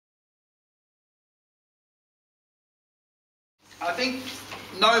I think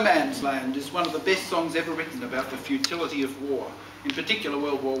No Man's Land is one of the best songs ever written about the futility of war, in particular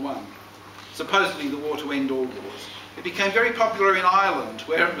World War I, supposedly the war to end all wars. It became very popular in Ireland,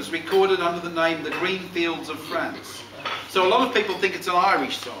 where it was recorded under the name The Green Fields of France. So a lot of people think it's an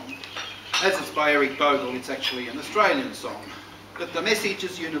Irish song. As it's by Eric Bogle, it's actually an Australian song. But the message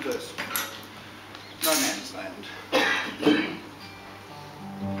is universal. No Man's Land.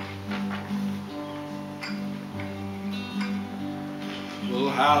 Well,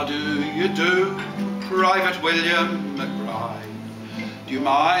 how do you do, Private William McBride? Do you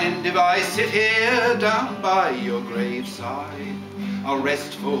mind if I sit here down by your graveside? I'll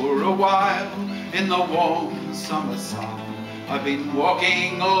rest for a while in the warm summer sun. I've been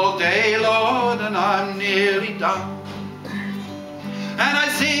walking all day, Lord, and I'm nearly done. And I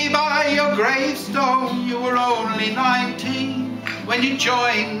see by your gravestone you were only 19 when you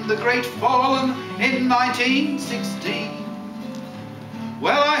joined the Great Fallen in 1916.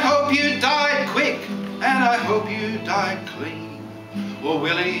 Well, I hope you died quick, and I hope you died clean. Oh,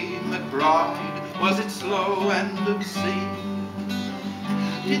 Willie McBride, was it slow and obscene?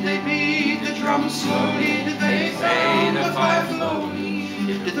 Did they beat the drum slowly? Did they play the fife lowly?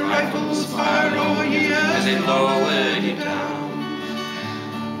 Did the rifles fire o'er you as they lowered you down?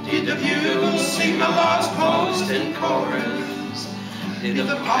 Did the bugles sing the last post in chorus? Did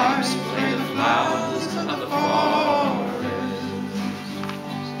the pipes play the flowers of the forest?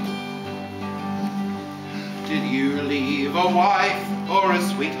 Did you leave a wife or a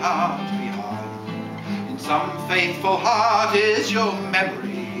sweetheart behind? In some faithful heart is your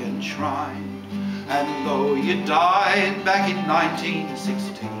memory enshrined. And though you died back in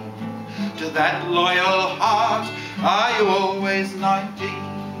 1916, to that loyal heart, are you always 19?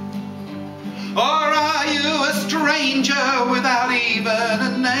 Or are you a stranger without even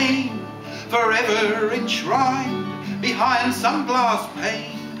a name, forever enshrined behind some glass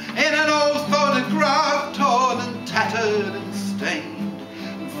pane, in an old photograph torn and tattered and stained,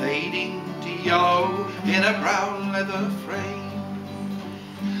 and fading to yellow in a brown leather frame?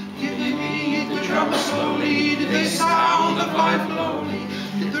 Did they beat the drum slowly? Did they sound the fife lowly?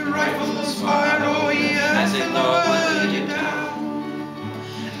 Did the rifles fire o'er you as they lowered you down?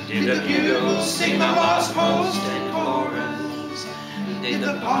 Did the bugles sing the last post in chorus? Did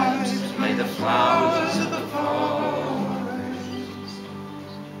the pipes play the flowers of the forest?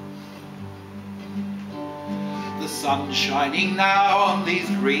 The sun shining now on these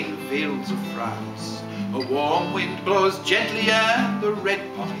green fields of France. A warm wind blows gently and the red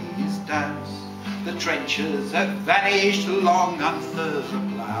poppies dance. The trenches have vanished long under the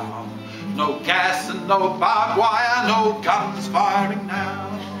plough. No gas and no barbed wire, no guns firing now.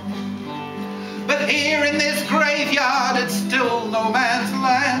 But here in this graveyard it's still no man's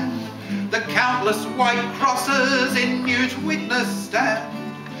land. The countless white crosses in mute witness stand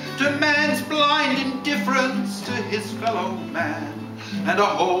to man's blind indifference to his fellow man, and a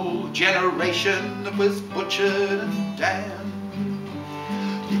whole generation that was butchered and damned.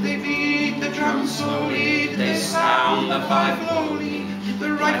 Did they beat the drum slowly? Did they sound the fife lowly? Did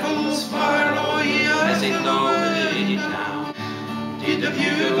the rifles fire o'er you as they lowered you down? Did the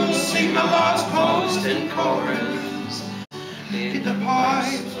bugles sing the last post in chorus? Did the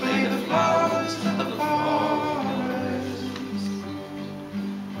pipes play the flowers of the forest?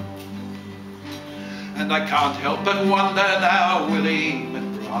 And I can't help but wonder now, Willie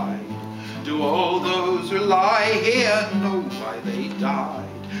McBride, do all those who lie here know why they died?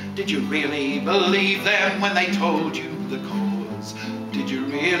 Did you really believe them when they told you the cause? Did you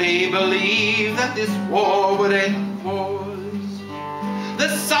really believe that this war would end wars? The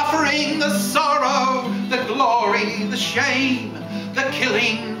suffering, the sorrow, the glory, the shame, the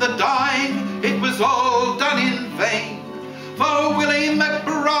killing, the dying, it was all done in vain. For Willie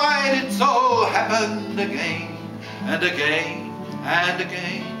McBride it's all happened again, and again, and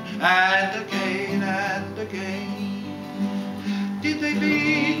again, and again, and again. Did they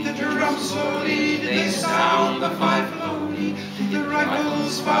beat the drum slowly? Did they sound the fife lowly? Did the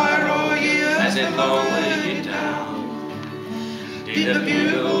rifles fire o'er you as they lowered you down? Did the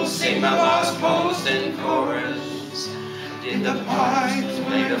bugles sing the last post in chorus? Did the pipes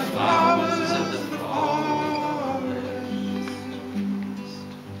play the flowers of the forest?